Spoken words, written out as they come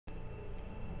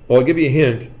Well, I'll give you a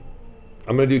hint.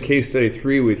 I'm going to do case study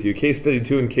 3 with you. Case study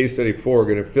 2 and case study 4 are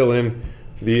going to fill in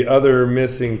the other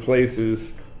missing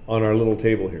places on our little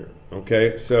table here.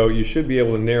 Okay, so you should be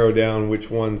able to narrow down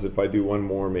which ones if I do one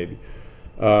more maybe.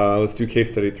 Let's do case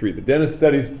study 3. The dentist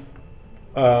studies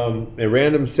a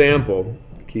random sample,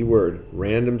 key word,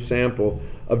 random sample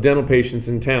of dental patients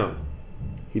in town.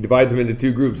 He divides them into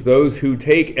 2 groups, those who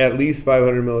take at least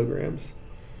 500 milligrams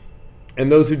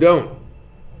and those who don't.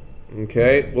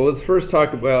 Okay, well, let's first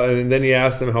talk about, and then he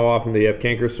asks them how often they have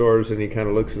canker sores, and he kind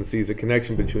of looks and sees a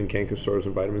connection between canker sores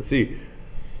and vitamin C.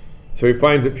 So he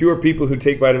finds that fewer people who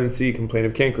take vitamin C complain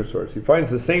of canker sores. He finds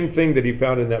the same thing that he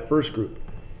found in that first group.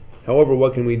 However,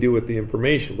 what can we do with the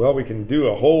information? Well, we can do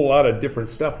a whole lot of different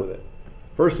stuff with it.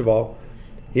 First of all,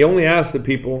 he only asked the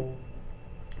people,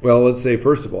 well, let's say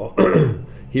first of all,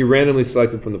 he randomly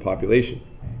selected from the population.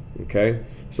 Okay,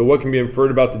 so what can be inferred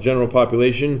about the general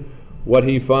population? What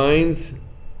he finds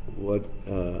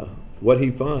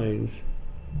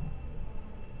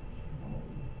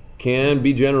can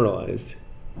be generalized.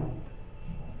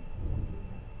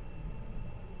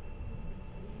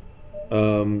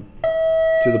 To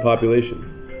the population.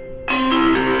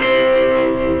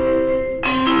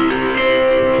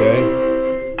 Okay.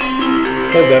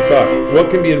 Hold that thought.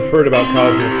 What can be inferred about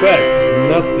cause and effect?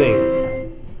 Nothing.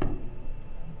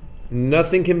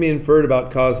 Nothing can be inferred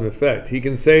about cause and effect. He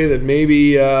can say that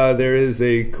maybe there is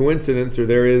a coincidence, or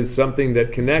there is something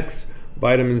that connects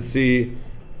vitamin C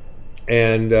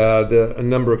and a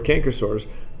number of canker sores,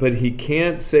 but he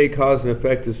can't say cause and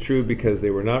effect is true because they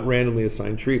were not randomly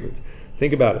assigned treatment.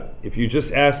 Think about it. If you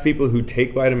just ask people who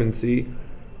take vitamin C,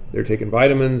 they're taking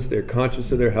vitamins, they're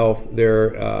conscious of their health, they're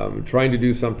trying to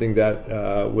do something that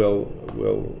will,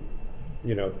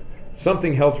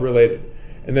 something health related.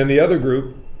 And then the other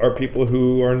group are people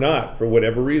who are not, for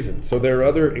whatever reason. So there are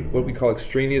other, what we call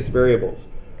extraneous variables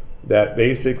that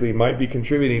basically might be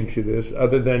contributing to this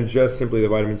other than just simply the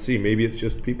vitamin C. Maybe it's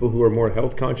just people who are more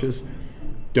health conscious,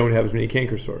 don't have as many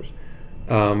canker sores.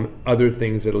 Other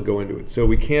things that'll go into it. So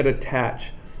we can't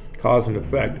attach cause and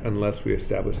effect unless we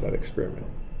establish that experiment.